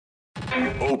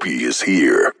Opie is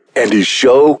here, and his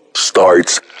show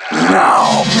starts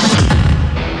now.